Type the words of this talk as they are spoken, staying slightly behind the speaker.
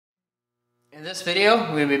In this video, we're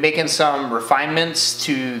going to be making some refinements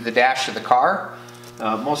to the dash of the car.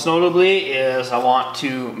 Most notably is I want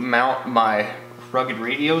to mount my rugged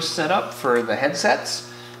radio setup for the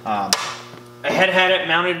headsets. I had it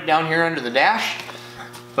mounted down here under the dash,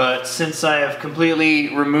 but since I have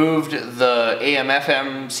completely removed the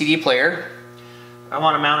AM/FM CD player, I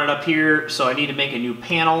want to mount it up here, so I need to make a new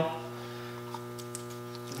panel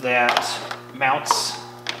that mounts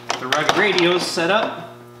the rugged radios setup.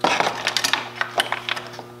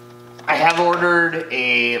 I have ordered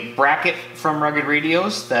a bracket from Rugged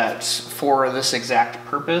Radios that's for this exact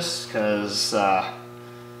purpose because, well,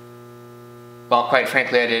 quite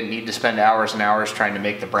frankly, I didn't need to spend hours and hours trying to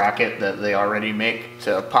make the bracket that they already make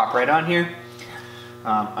to pop right on here.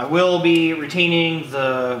 I will be retaining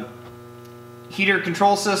the heater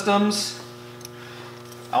control systems.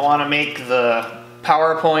 I want to make the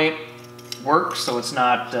PowerPoint work so it's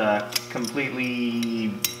not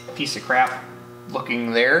completely piece of crap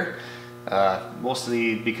looking there.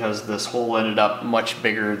 Mostly because this hole ended up much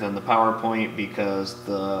bigger than the PowerPoint because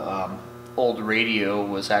the old radio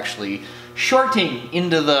was actually shorting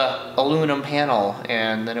into the aluminum panel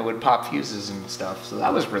and then it would pop fuses and stuff, so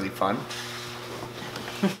that was really fun.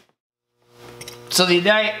 So the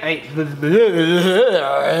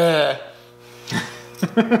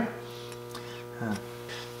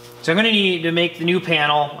So I'm going to need to make the new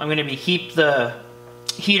panel. I'm going to keep the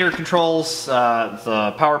heater controls,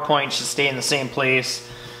 the PowerPoint should stay in the same place.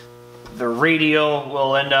 The radio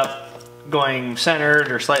will end up going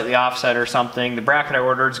centered or slightly offset or something. The bracket I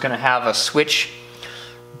ordered is going to have a switch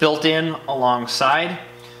built in alongside.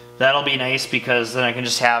 That'll be nice because then I can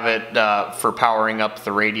just have it for powering up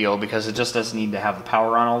the radio because it just doesn't need to have the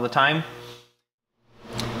power on all the time.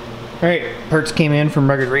 Alright, parts came in from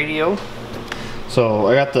Rugged Radio. So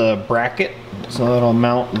I got the bracket, so that'll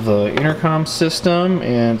mount the intercom system,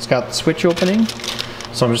 and it's got the switch opening.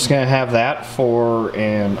 So I'm just going to have that for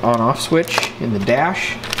an on-off switch in the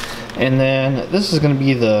dash. And then this is going to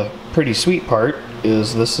be the pretty sweet part,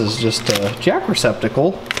 is this is just a jack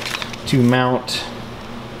receptacle to mount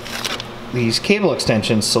these cable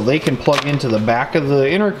extensions so they can plug into the back of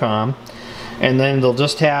the intercom, and then they'll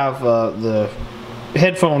just have the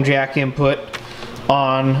headphone jack input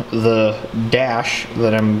on the dash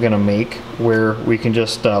that I'm gonna make, where we can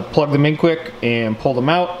just plug them in quick and pull them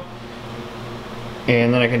out,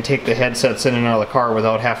 and then I can take the headsets in and out of the car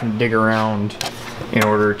without having to dig around in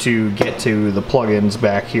order to get to the plugins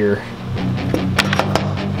back here.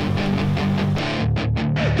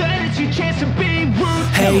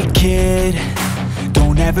 Hey kid,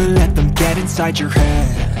 don't ever let them get inside your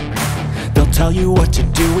head. They'll tell you what to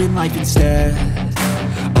do in life instead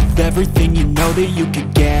of everything you know that you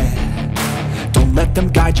could get. Don't let them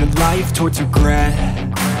guide your life towards regret.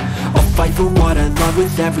 I'll fight for what I love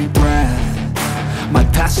with every breath. My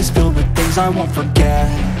past is filled with things I won't forget.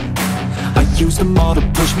 I use them all to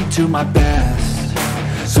push me to my best.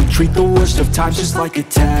 So treat the worst of times just like a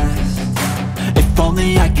test. If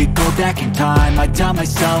only I could go back in time, I'd tell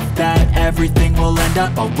myself that everything will end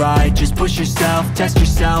up alright. Just push yourself, test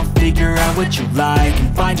yourself, figure out what you like,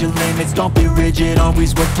 and find your limits, don't be rigid,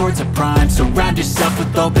 always work towards a prime. Surround yourself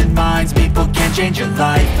with open minds, people can change your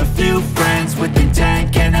life. A few friends with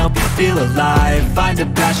intent can help you feel alive. Find a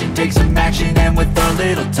passion, take some action, and with a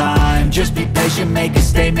little time, just be patient, make a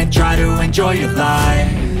statement, try to enjoy your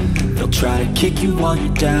life. They'll try to kick you while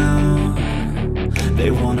you're down. They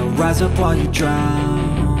wanna rise up while you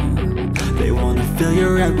drown. They wanna fill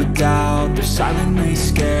your head with doubt. They're silently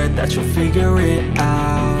scared that you'll figure it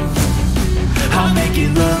out. I'll make it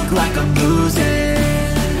look like I'm losing,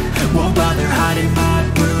 won't bother hiding my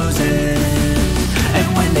bruises.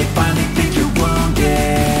 And when they finally think you're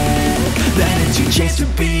wounded, then it's your chance to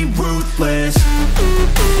be ruthless.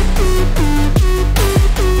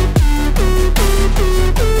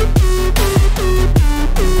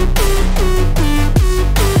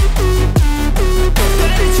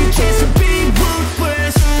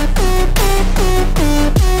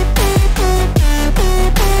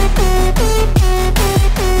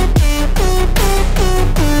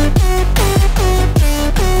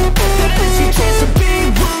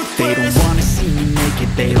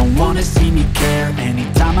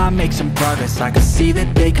 Make some progress, I can see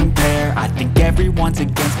that they compare. I think everyone's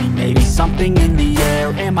against me, maybe something in the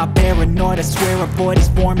air. Am I paranoid? I swear a void is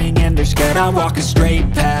forming and they're scared. I walk a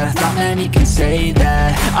straight path, not many can say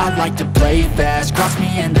that. I like to play fast, cross me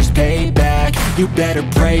and there's payback. You better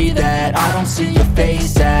pray that I don't see your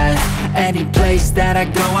face at any place that I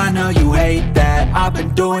go. I know you hate that. I've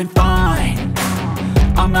been doing fine,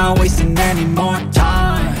 I'm not wasting any more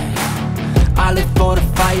time. I live for the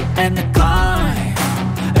fight and the climb,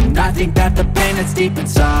 and I think that the pain that's deep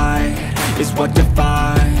inside is what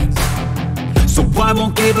defines. So I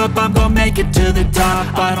won't give up, I'm gonna make it to the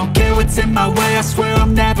top. I don't care what's in my way, I swear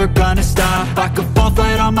I'm never gonna stop. I could fall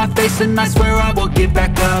flat on my face and I swear I will get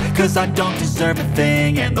back up. Cause I don't deserve a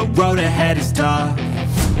thing and the road ahead is tough.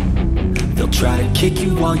 They'll try to kick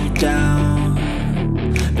you while you're down.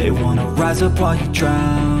 They wanna rise up while you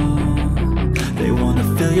drown. They wanna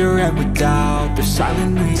fill your head with doubt. They're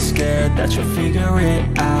silently scared that you'll figure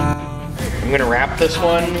it out. I'm gonna wrap this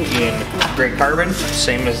one in gray carbon,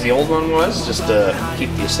 same as the old one was, just to keep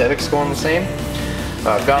the aesthetics going the same.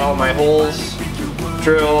 Got all my holes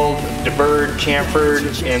drilled, deburred,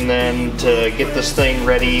 chamfered, and then to get this thing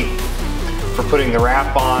ready for putting the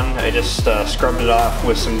wrap on, I just scrubbed it off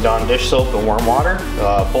with some Dawn dish soap and warm water.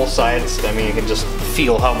 Both sides, I mean, you can just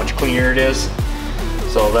feel how much cleaner it is.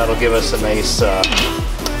 So that'll give us a nice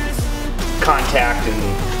contact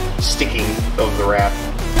and sticking of the wrap.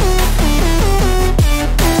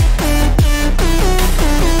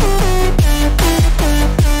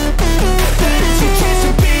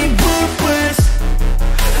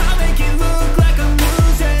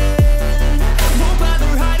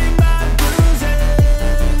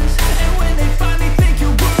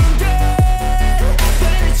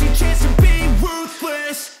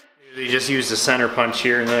 Just use the center punch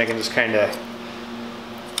here, and then I can just kind of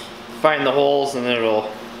find the holes, and then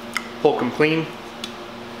it'll poke them clean,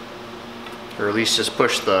 or at least just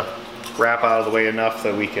push the wrap out of the way enough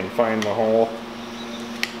that we can find the hole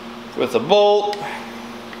with a bolt.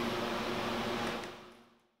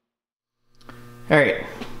 Alright,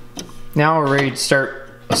 now we're ready to start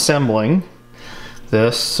assembling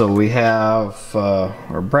this. So we have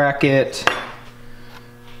our bracket,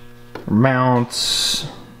 our mounts,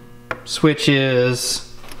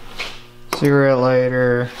 switches, cigarette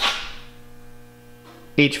lighter,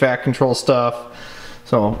 HVAC control stuff.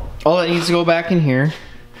 So all that needs to go back in here.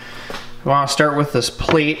 I want to start with this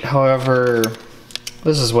plate. However,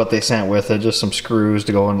 this is what they sent with it, just some screws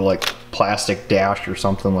to go into like plastic dash or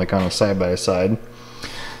something like on a side-by-side.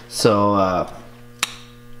 So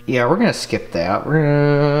yeah, we're gonna skip that. We're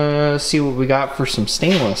gonna see what we got for some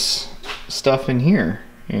stainless stuff in here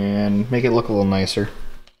and make it look a little nicer.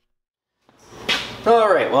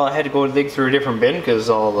 Alright, well, I had to go dig through a different bin because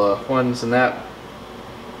all the ones in that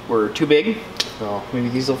were too big. So maybe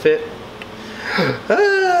these will fit.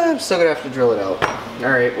 I'm still gonna have to drill it out.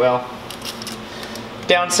 Alright, well,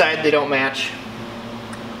 downside, they don't match.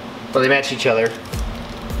 Well, they match each other.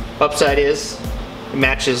 Upside is, it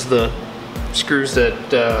matches the screws that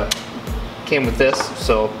came with this,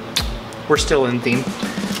 so we're still in theme.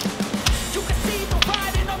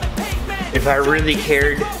 If I really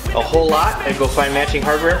cared a whole lot, I'd go find matching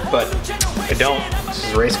hardware, but I don't. This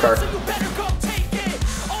is a race car.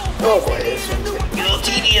 Oh boy, this one's gonna be a little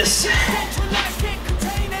tedious.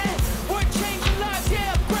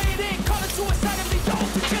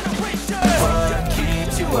 What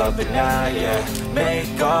keeps you up at night, yeah?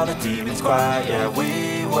 Make all the demons quiet, yeah.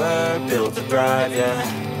 We were built to thrive, yeah.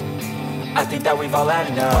 I think that we've all had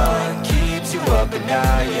enough. What keeps you up at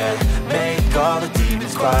night, yeah? Make all the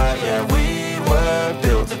demons quiet, yeah. We were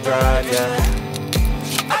built to thrive, yeah.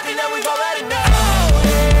 I think that we've all had enough.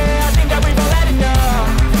 Yeah, I think that we've all had enough.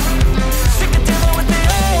 Sick of dealing with the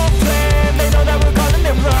old plan. They know that we're calling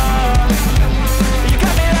it wrong. You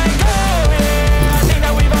got me like, oh yeah, I think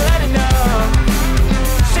that we've all had enough.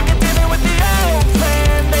 Sick of dealing with the old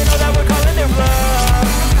plan. They know that we're calling it wrong.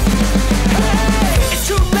 Hey, it's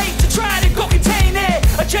too late to try to go contain it.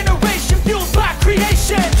 A generation fueled by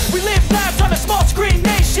creation. We live lives on a small screen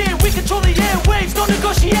nation. We control the airwaves, no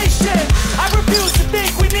negotiation. I refuse to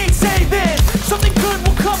think we need saving. Something good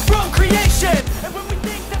will come from creation. And when we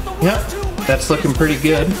think that the Yep, that's looking pretty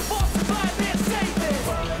good.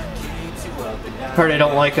 Part I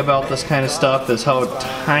don't like about this kind of stuff is how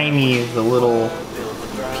tiny the little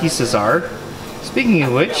pieces are. Speaking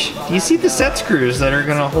of which, do you see the set screws that are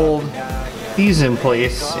gonna hold these in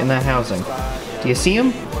place in that housing? Do you see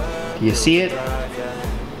them? Do you see it?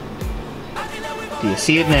 Do you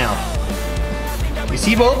see it now? You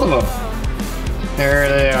see both of them? There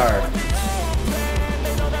they are.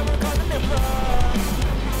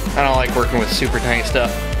 I don't like working with super tiny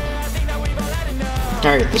stuff.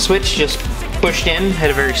 Alright, the switch just pushed in, had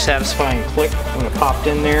a very satisfying click when it popped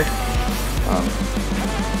in there.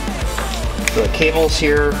 The cables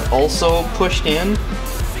here also pushed in.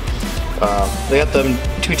 They got them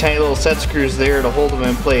two tiny little set screws there to hold them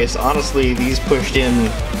in place. Honestly, these pushed in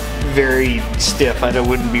very stiff. I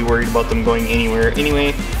wouldn't be worried about them going anywhere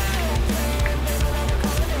anyway.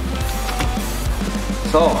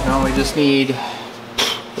 So now we just need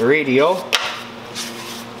the radio.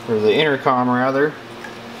 or the intercom rather.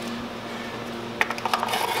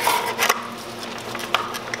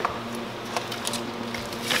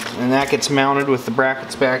 And that gets mounted with the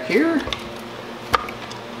brackets back here.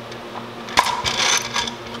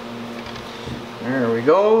 There we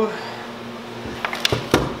go.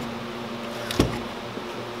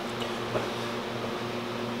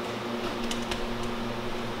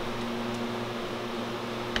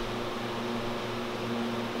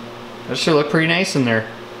 That should look pretty nice in there.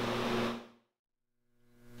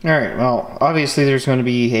 Alright, well, obviously there's going to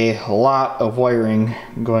be a lot of wiring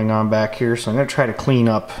going on back here, so I'm going to try to clean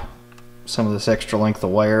up some of this extra length of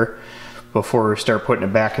wire before we start putting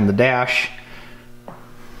it back in the dash.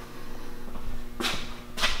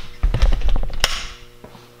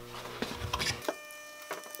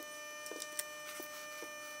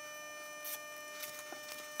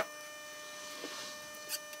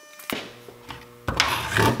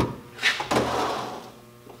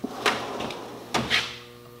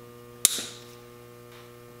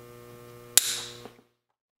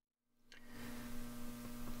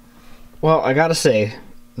 Well, I gotta say,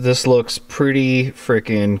 this looks pretty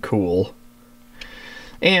freaking cool.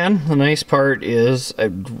 And the nice part is,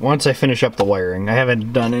 once I finish up the wiring, I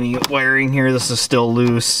haven't done any wiring here, this is still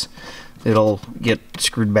loose. It'll get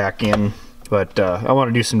screwed back in. But I want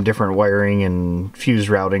to do some different wiring and fuse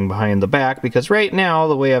routing behind the back, because right now,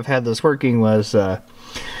 the way I've had this working was, the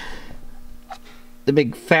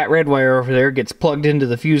big fat red wire over there gets plugged into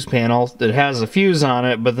the fuse panel that has a fuse on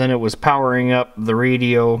it, but then it was powering up the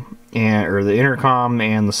radio or the intercom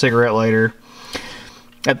and the cigarette lighter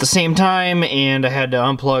at the same time, and I had to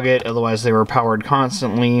unplug it, otherwise they were powered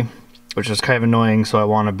constantly, which is kind of annoying. So I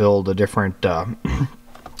want to build a different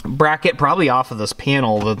bracket, probably off of this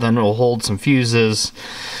panel, that then will hold some fuses,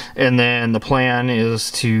 and then the plan is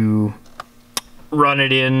to run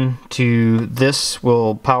it into this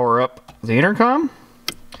will power up the intercom,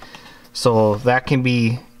 so that can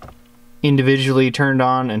be individually turned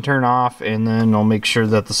on and turn off, and then I'll make sure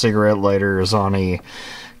that the cigarette lighter is on a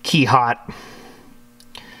key hot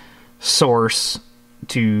source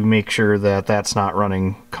to make sure that that's not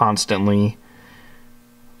running constantly.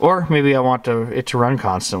 Or maybe I want it to run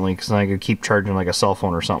constantly, because then I could keep charging like a cell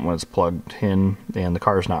phone or something when it's plugged in and the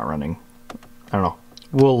car's not running. I don't know.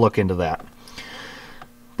 We'll look into that.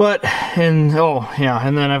 But, and oh yeah,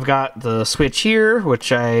 and then I've got the switch here,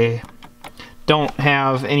 which I don't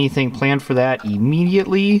have anything planned for that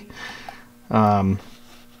immediately. Kind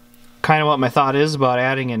of what my thought is about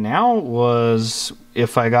adding it now was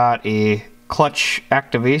if I got a clutch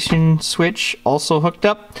activation switch also hooked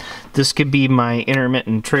up, this could be my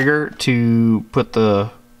intermittent trigger to put the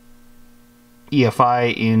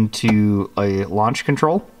EFI into a launch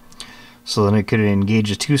control. So then it could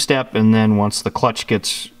engage a two-step, and then once the clutch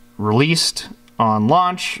gets released on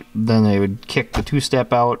launch, then they would kick the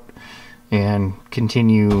two-step out and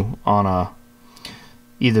continue on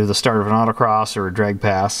either the start of an autocross or a drag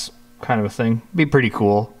pass kind of a thing. Be pretty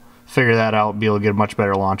cool. Figure that out, be able to get a much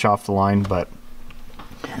better launch off the line, but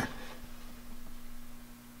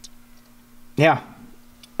yeah,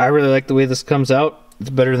 I really like the way this comes out. It's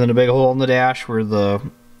better than a big hole in the dash where the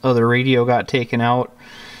other radio got taken out.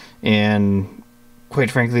 And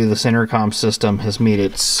quite frankly, this intercom system has made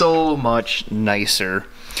it so much nicer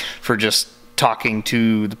for just talking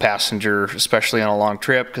to the passenger, especially on a long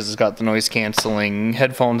trip, because it's got the noise canceling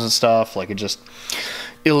headphones and stuff. Like, it just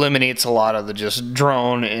eliminates a lot of the just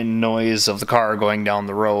drone and noise of the car going down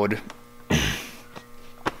the road,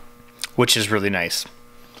 which is really nice.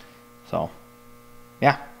 So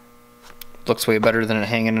yeah, looks way better than it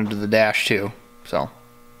hanging under the dash too. So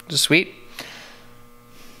just sweet.